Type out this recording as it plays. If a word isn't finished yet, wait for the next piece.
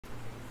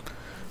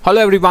Hello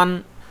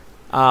everyone,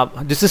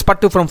 this is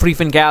Pattu from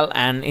freefincal,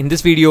 and in this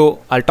video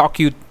I'll talk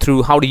you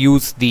through how to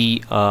use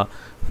the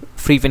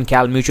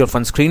freefincal mutual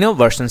fund screener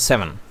version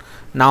 7.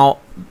 Now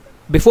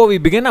before we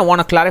begin, I want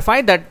to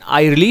clarify that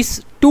I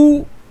release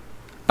two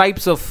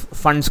types of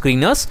fund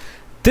screeners.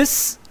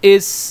 This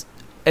is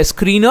a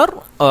screener,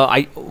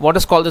 what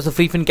is called as a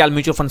freefincal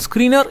mutual fund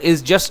screener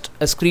is just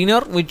a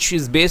screener which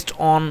is based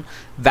on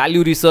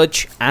value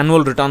research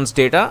annual returns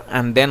data,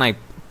 and then I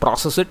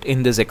process it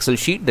in this Excel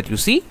sheet that you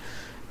see.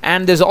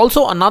 And there's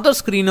also another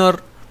screener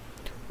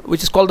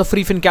which is called the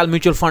freefincal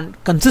mutual fund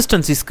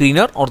consistency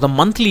screener, or the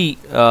monthly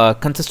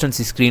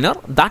consistency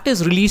screener, that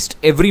is released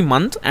every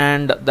month,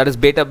 and that is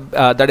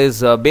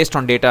based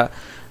on data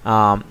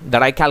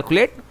that I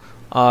calculate,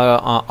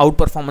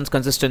 outperformance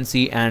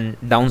consistency and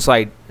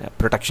downside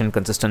protection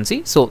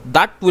consistency. So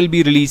that will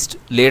be released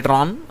later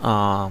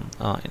on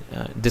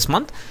this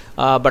month,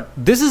 but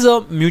this is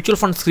a mutual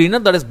fund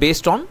screener that is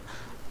based on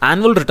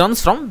annual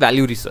returns from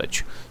value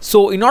research.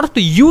 So in order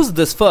to use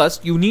this,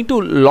 first you need to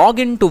log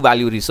into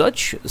value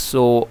research.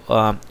 So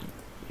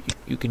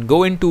you can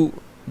go into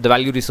the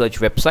value research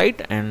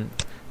website and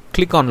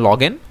click on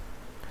login.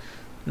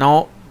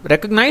 Now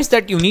recognize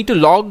that you need to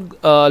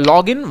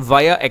log in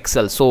via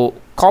Excel. So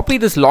copy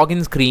this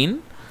login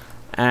screen,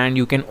 and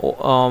you can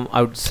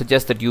I would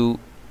suggest that you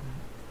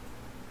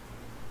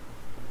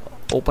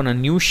open a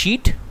new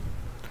sheet.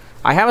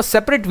 I have a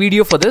separate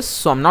video for this,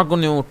 so I'm not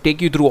going to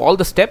take you through all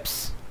the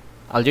steps.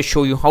 I'll just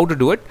show you how to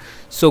do it.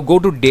 So go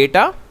to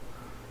data,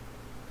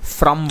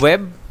 from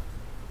web,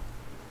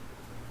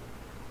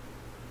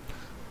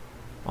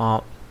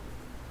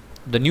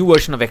 the new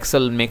version of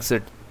Excel makes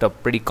it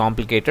pretty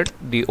complicated.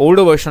 The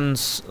older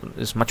versions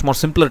is much more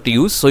simpler to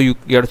use. So you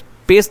have to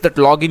paste that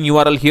login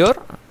URL here,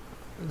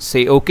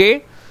 say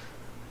OK,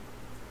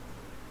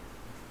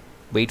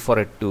 wait for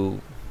it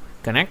to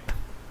connect.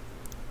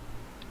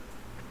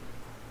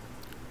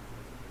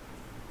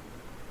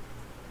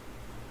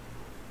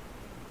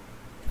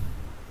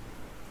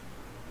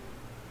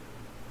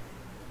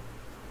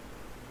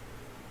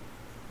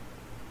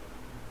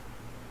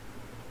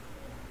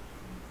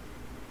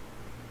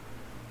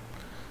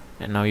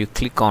 And now you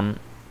click on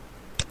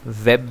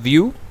web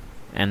view,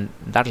 and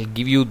that will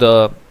give you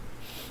the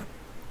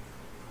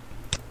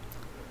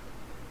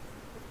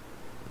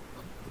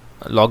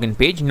login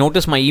page.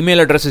 Notice my email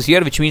address is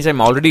here, which means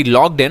I'm already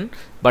logged in,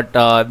 but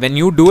when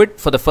you do it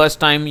for the first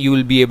time, you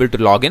will be able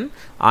to log in.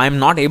 I'm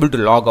not able to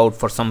log out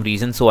for some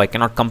reason, so I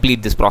cannot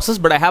complete this process,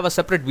 but I have a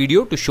separate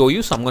video to show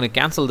you. So I'm going to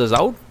cancel this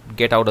out,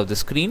 get out of the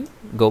screen,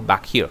 go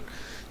back here.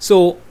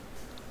 So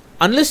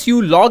unless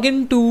you log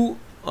into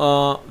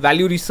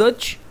value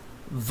research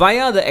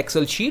via the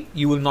Excel sheet,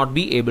 you will not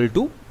be able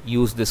to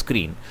use the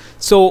screen.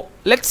 So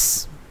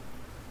let's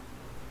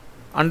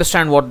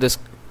understand what this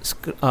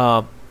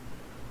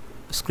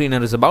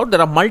screener is about.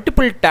 There are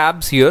multiple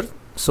tabs here.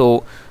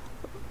 So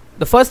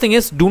the first thing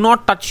is, do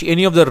not touch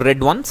any of the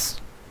red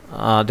ones.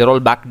 They're all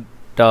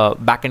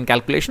back-end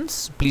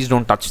calculations. Please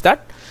don't touch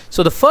that.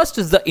 So the first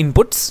is the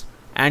inputs,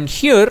 and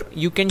here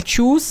you can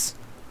choose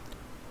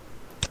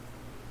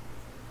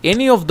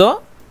any of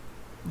the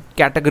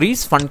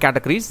categories, fund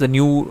categories, the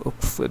new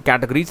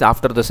categories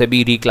after the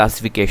SEBI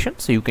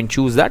reclassification. So you can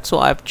choose that. So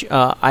I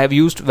have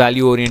used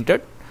value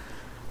oriented,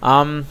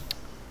 and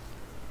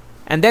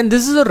then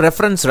this is a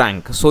reference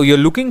rank. So you're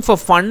looking for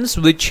funds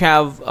which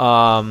have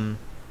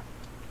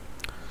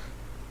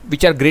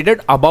which are graded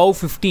above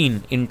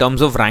 15 in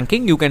terms of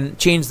ranking. You can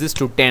change this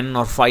to 10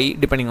 or 5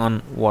 depending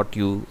on what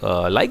you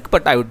like,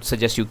 but I would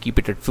suggest you keep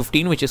it at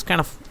 15, which is kind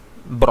of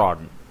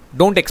broad.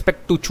 Don't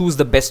expect to choose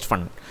the best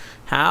fund.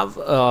 Have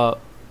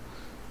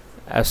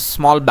a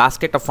small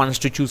basket of funds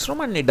to choose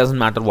from, and it doesn't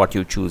matter what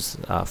you choose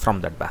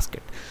from that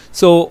basket.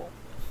 So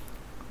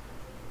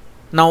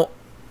now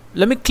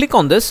let me click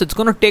on this. It's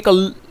going to take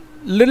a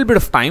little bit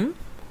of time.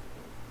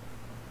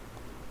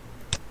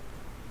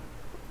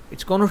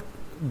 It's going to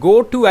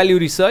go to value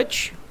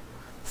research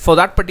for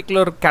that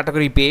particular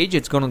category page.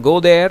 It's going to go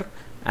there,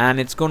 and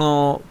it's going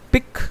to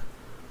pick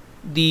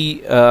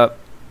the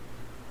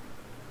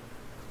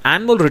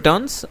annual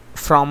returns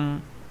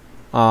from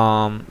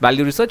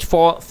value research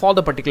for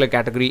the particular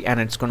category, and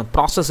it's going to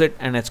process it,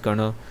 and it's going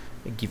to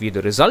give you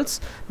the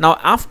results. Now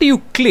after you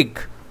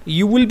click,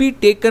 you will be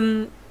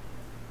taken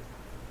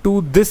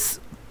to this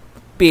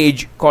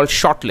page called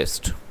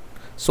Shortlist.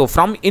 So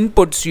from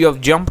inputs, you have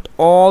jumped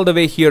all the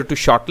way here to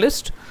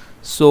Shortlist.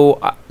 So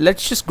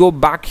let's just go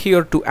back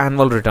here to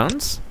annual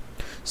returns.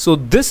 So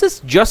this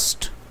is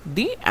just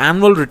the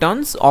annual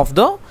returns of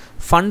the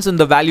funds in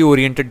the value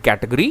oriented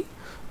category.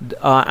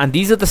 And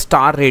these are the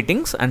star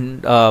ratings,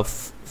 and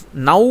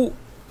now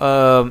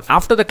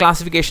after the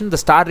classification, the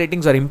star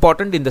ratings are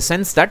important in the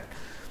sense that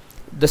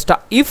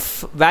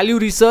if value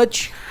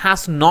research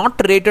has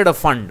not rated a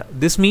fund,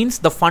 this means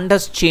the fund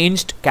has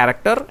changed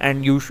character,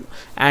 and you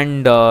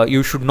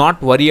should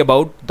not worry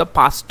about the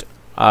past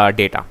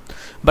data.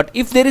 But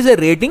if there is a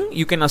rating,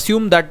 you can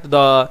assume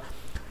that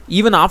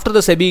even after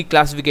the SEBI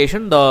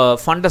classification, the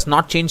fund has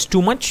not changed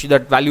too much.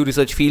 That Value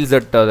Research feels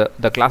that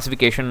the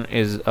classification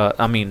is,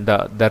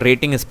 the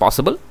rating is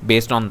possible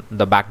based on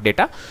the back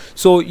data.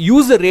 So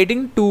use the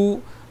rating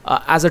to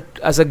as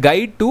a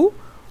guide to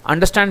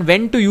understand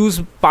when to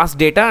use past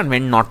data and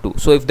when not to.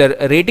 So if the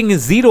rating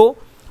is 0,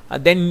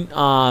 then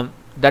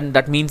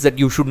that means that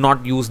you should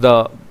not use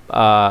the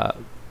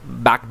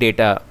back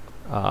data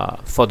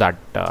for that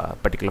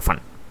particular fund.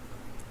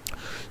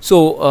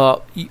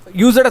 So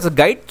use it as a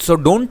guide. So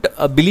don't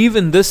believe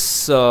in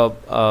this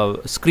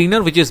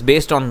screener which is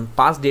based on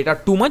past data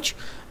too much,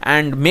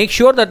 and make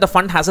sure that the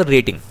fund has a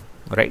rating,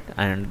 right?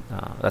 And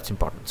that's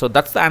important. So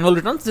that's the annual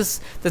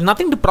returns. There's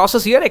nothing to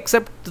process here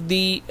except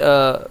the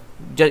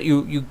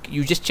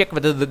you just check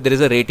whether there is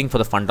a rating for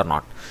the fund or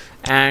not.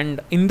 And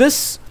in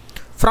this,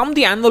 from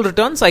the annual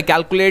returns, I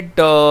calculate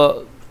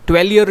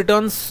 12-year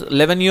returns,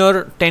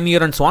 11-year,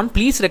 10-year, and so on.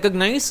 Please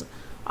recognize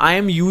I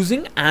am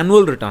using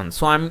annual returns.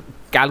 So I'm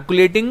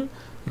calculating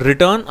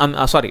return.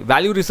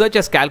 Value Research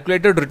has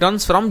calculated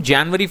returns from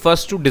January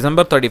 1st to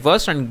December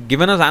 31st and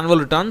given us annual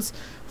returns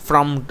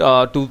from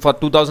for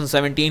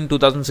 2017,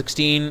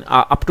 2016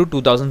 up to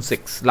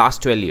 2006,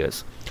 last 12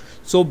 years.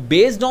 So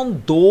based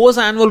on those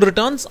annual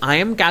returns, I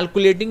am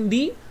calculating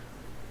the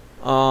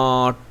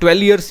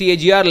 12-year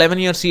CAGR,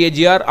 11-year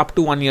CAGR, up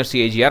to 1-year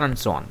CAGR, and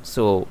so on.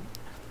 So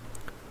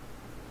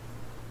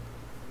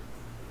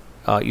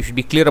you should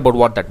be clear about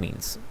what that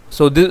means.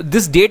 So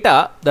this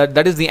data,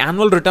 that is the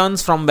annual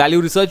returns from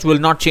Value Research, will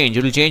not change.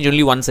 It will change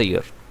only once a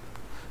year.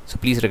 So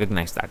please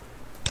recognize that.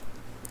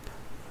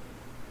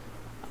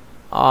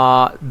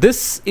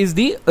 This is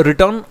the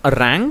return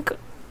rank.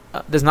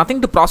 There's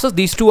nothing to process.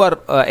 These two are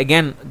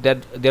again,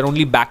 they're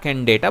only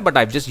back-end data, but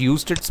I've just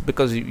used it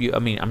because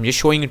I'm just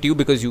showing it to you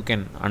because you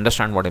can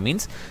understand what it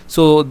means.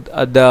 So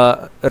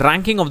the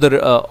ranking of the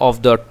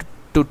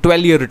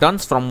 12-year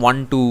returns from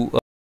 1 to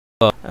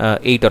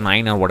 8 or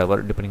 9 or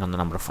whatever, depending on the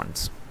number of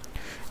funds.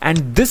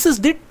 And this is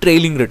the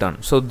trailing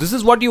return. So this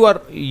is what you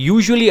are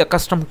usually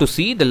accustomed to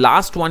see, the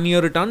last 1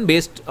 year return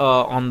based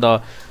on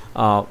the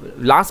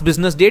last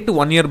business day to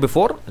 1 year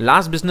before,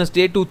 last business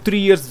day to 3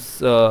 years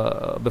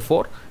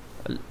before,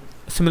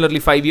 similarly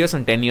 5 years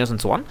and 10 years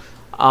and so on.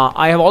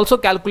 I have also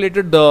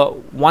calculated the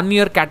 1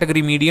 year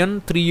category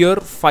median, 3 year,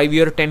 5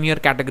 year, 10 year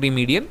category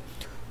median.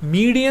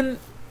 Median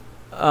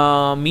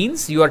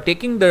means you are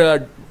taking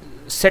the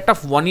set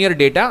of 1 year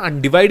data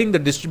and dividing the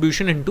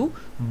distribution into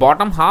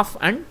bottom half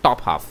and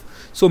top half.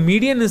 So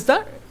median is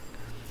the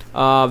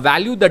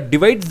value that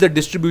divides the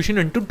distribution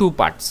into two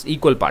parts,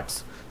 equal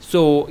parts.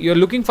 So you're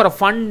looking for a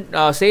fund,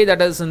 say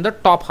that is in the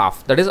top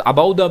half, that is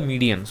above the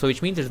median. So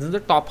which means it's in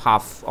the top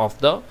half of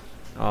the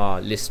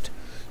list.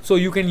 So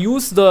you can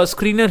use the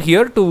screener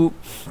here to,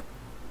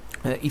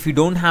 if you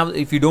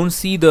don't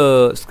see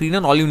the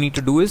screener, all you need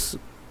to do is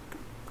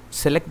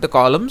select the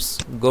columns,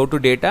 go to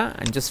data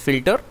and just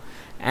filter.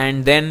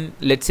 And then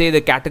let's say the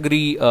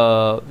category,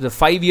 the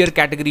 5 year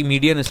category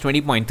median is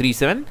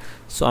 20.37.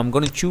 So I'm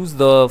going to choose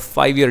the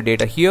 5 year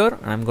data here,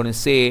 and I'm going to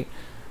say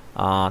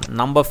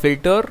number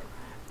filter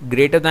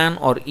greater than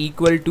or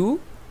equal to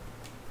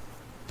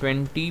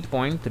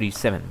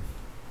 20.37,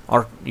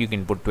 or you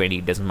can put 20,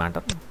 it doesn't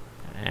matter.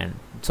 And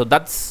so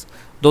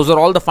those are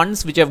all the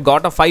funds which have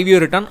got a 5 year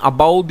return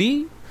above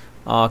the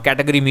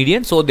category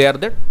median. So they are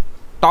the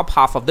top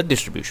half of the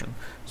distribution.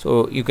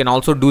 So you can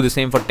also do the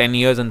same for 10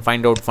 years and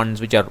find out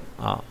funds which are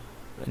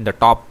in the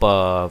top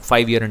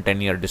 5 year and 10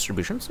 year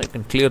distribution. So you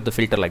can clear the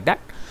filter like that.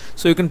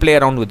 So you can play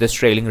around with this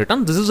trailing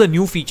return. This is a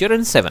new feature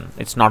in 7.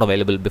 It's not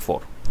available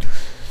before.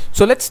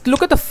 So let's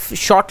look at the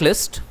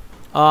shortlist.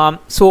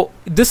 So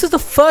this is the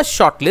first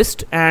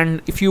shortlist,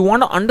 and if you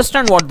want to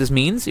understand what this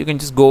means, you can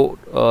just go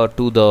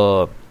to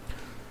the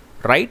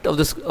right of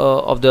this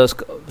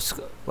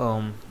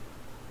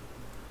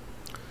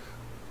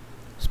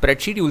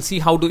spreadsheet. You will see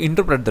how to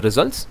interpret the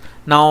results.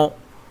 Now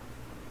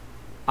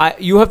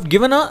you have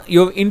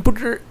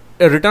inputted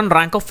a return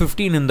rank of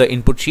 15 in the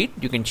input sheet.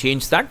 You can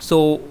change that.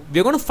 So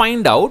we're going to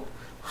find out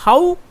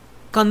how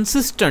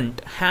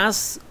consistent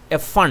has a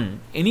fund,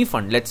 any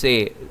fund, let's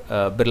say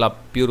Birla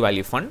Pure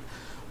Value Fund,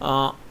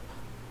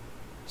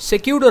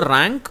 secured a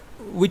rank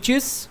which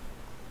is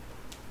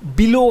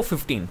below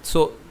 15.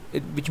 So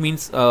which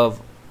means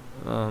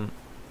in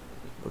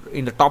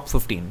the top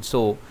 15.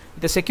 So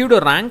it has secured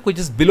a rank which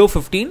is below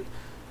 15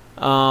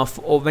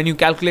 when you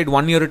calculate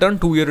 1 year return,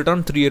 2 year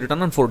return, 3 year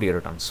return, and 4 year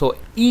return. So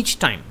each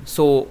time,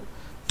 so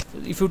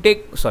if you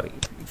take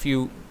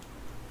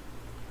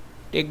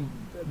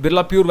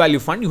Birla Pure Value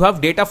Fund, you have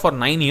data for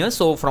 9 years.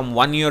 So from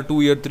 1 year,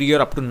 2 year, 3 year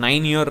up to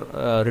 9 year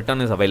return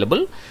is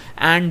available.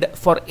 And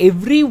for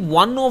every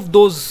one of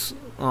those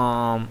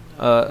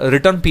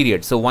return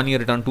periods, so 1 year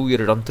return, 2 year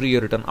return, 3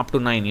 year return up to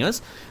 9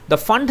 years, the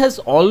fund has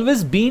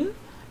always been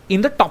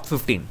in the top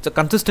 15. So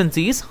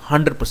consistency is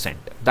 100%.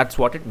 That's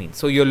what it means.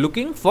 So you're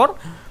looking for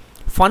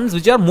funds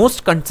which are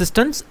most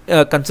consistent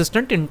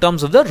in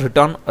terms of the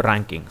return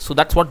ranking. So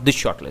that's what this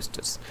shortlist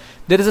is.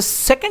 There is a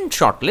second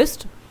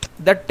shortlist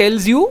that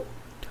tells you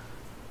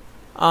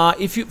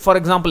if you, for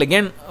example,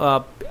 again,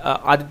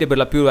 Aditya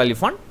Birla Pure Value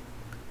Fund.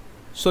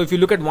 So if you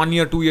look at 1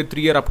 year, 2 year,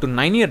 3 year, up to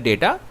 9 year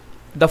data,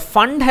 the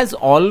fund has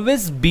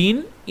always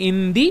been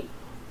in the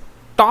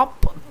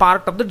top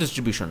part of the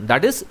distribution.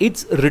 That is,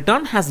 its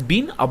return has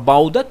been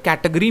above the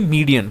category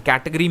median.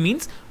 Category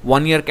means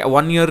 1 year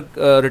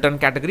return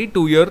category,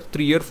 2 year,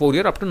 3 year, 4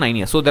 year, up to 9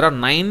 years. So there are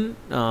 9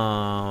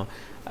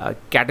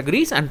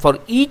 categories, and for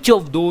each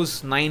of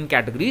those 9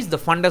 categories, the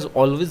fund has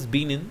always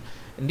been in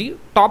the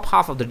top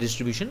half of the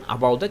distribution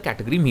above the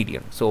category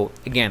median. So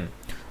again,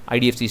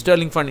 IDFC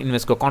Sterling Fund,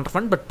 Invesco Contra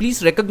Fund, but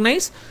please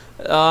recognize,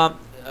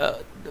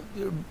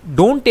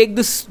 don't take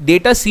this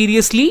data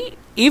seriously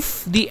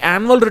if the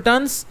annual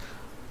returns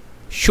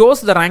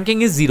shows the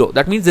ranking is 0.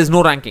 That means there's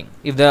no ranking.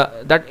 If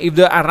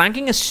the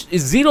ranking is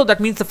 0, that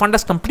means the fund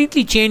has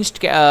completely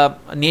changed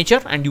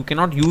nature, and you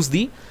cannot use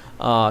the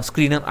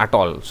screener at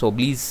all. So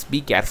please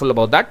be careful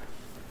about that.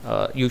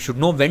 You should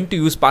know when to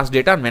use past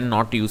data and when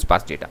not to use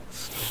past data.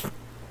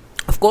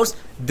 Of course,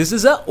 this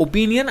is a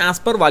opinion as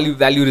per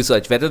value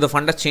research. Whether the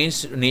fund has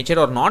changed nature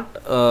or not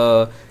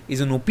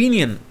is an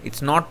opinion.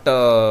 It's not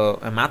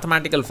a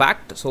mathematical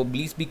fact. So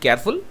please be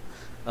careful.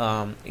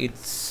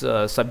 It's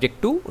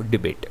subject to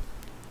debate.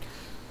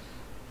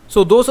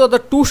 So those are the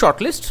 2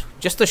 shortlists.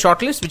 Just the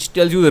shortlist which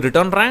tells you the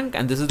return rank,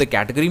 and this is the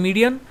category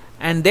median.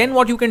 And then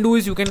what you can do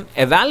is you can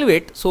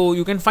evaluate. So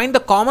you can find the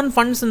common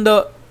funds in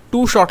the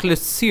 2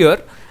 shortlists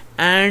here,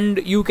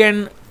 and you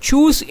can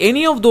choose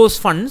any of those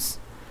funds.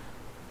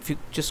 If you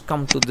just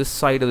come to this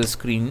side of the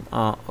screen,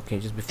 okay,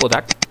 just before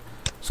that.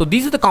 So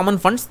these are the common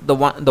funds, the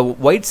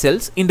white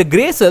cells. In the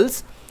gray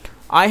cells,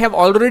 I have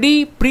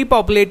already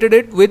pre-populated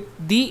it with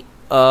the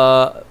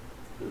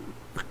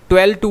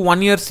 12 to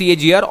 1 year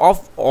CAGR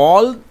of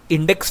all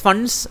index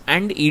funds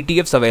and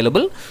ETFs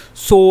available.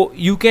 So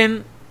you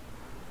can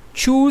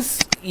choose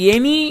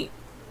any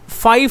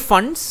 5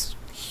 funds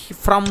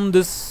from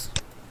this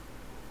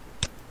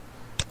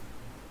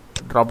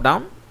drop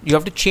down. You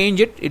have to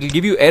change it. It will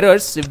give you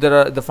errors if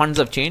the funds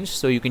have changed.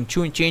 So you can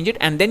change it,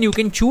 and then you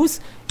can choose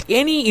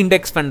any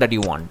index fund that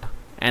you want,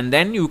 and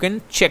then you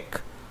can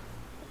check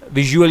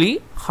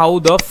visually how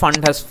the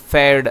fund has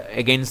fared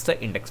against the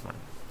index fund.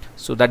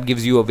 So that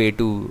gives you a way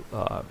to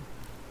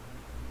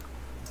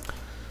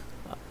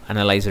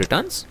analyze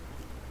returns.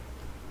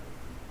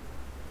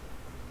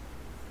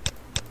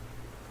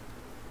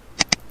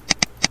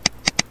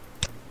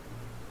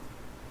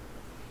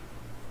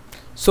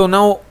 So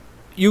now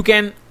you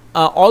can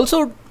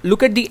also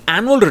look at the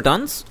annual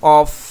returns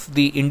of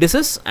the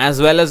indices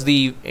as well as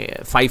the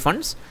 5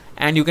 funds,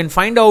 and you can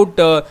find out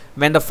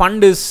when the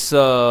fund is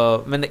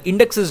when the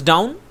index is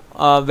down,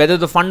 whether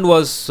the fund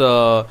was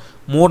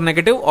more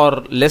negative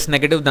or less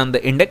negative than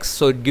the index.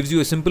 So it gives you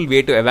a simple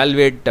way to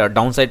evaluate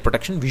downside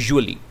protection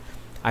visually.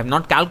 I have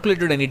not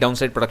calculated any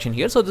downside protection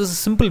here, so this is a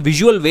simple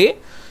visual way.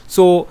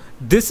 So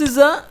this is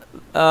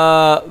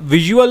a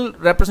visual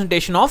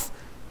representation of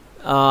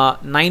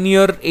 9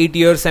 year, 8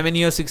 year, 7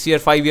 year, 6 year,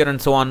 5 year, and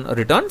so on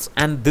returns,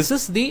 and this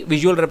is the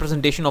visual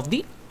representation of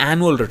the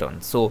annual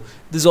returns. So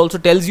this also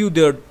tells you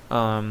the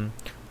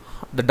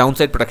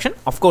downside protection.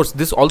 Of course,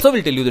 this also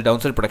will tell you the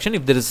downside protection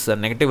if there is a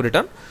negative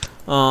return,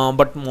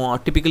 but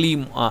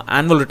typically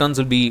annual returns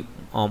will be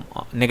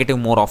negative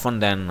more often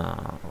than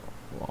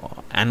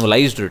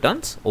annualized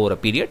returns over a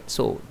period.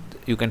 So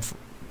you can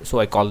so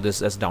I call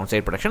this as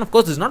downside protection. Of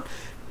course, this is not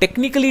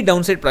technically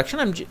downside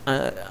protection.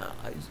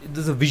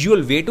 This is a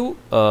visual way to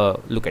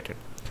look at it.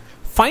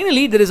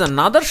 Finally, there is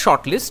another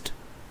shortlist,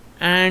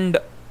 and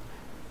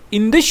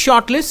in this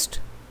shortlist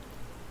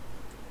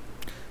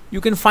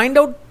you can find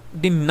out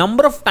the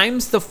number of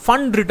times the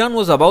fund return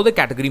was above the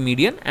category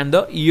median and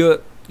the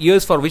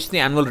years for which the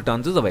annual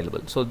returns is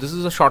available. So this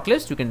is a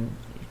shortlist. You can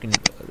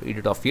read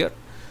it off here.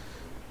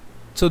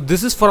 So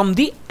this is from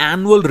the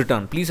annual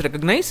return. Please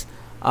recognize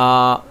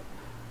there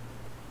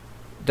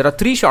are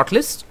 3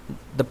 shortlists.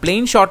 The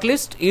plain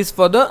shortlist is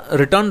for the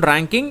return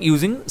ranking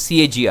using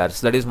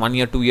CAGRs, that is 1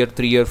 year, 2 year,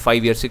 3 year,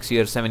 5 year, 6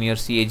 year, 7 year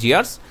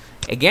CAGRs.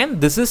 Again,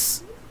 this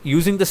is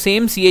using the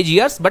same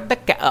CAGRs, but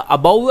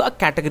above a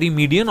category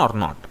median or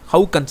not.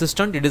 How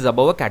consistent it is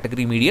above a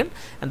category median.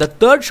 And the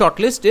third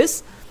shortlist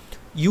is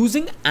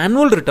using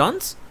annual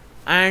returns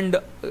and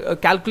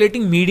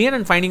calculating median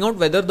and finding out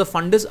whether the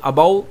fund is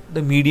above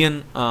the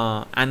median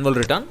annual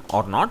return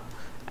or not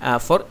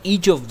for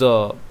each of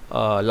the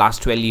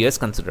last 12 years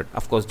considered,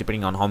 of course,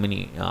 depending on how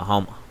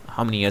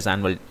many years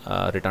annual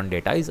return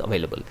data is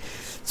available.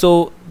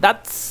 So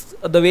that's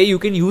the way you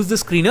can use the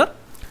screener.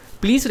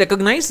 Please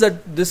recognize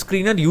that this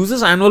screener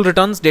uses annual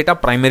returns data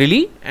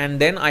primarily, and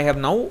then I have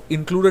now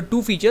included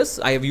 2 features.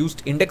 I have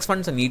used index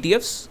funds and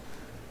ETFs,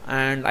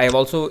 and I have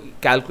also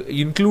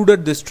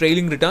included this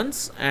trailing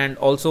returns and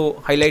also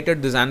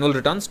highlighted this annual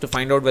returns to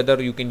find out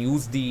whether you can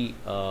use the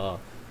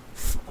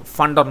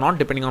fund or not,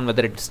 depending on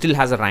whether it still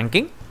has a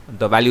ranking,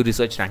 the value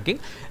research ranking.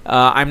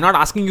 I'm not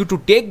asking you to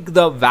take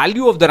the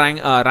value of the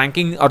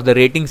ranking or the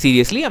rating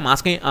seriously. I'm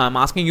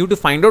asking you to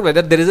find out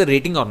whether there is a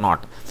rating or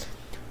not.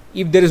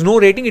 If there is no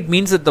rating, it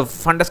means that the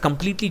fund has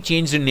completely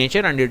changed in nature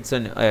and it's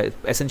an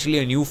essentially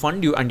a new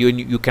fund.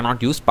 You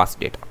cannot use past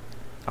data.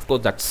 Of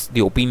course, that's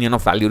the opinion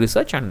of value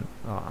research, and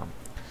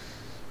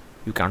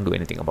you can't do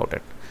anything about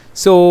it.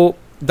 So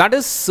that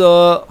is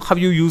how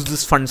you use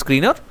this fund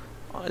screener.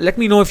 Let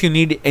me know if you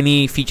need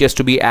any features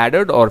to be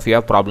added or if you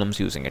have problems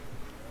using it.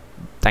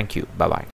 Thank you. Bye bye.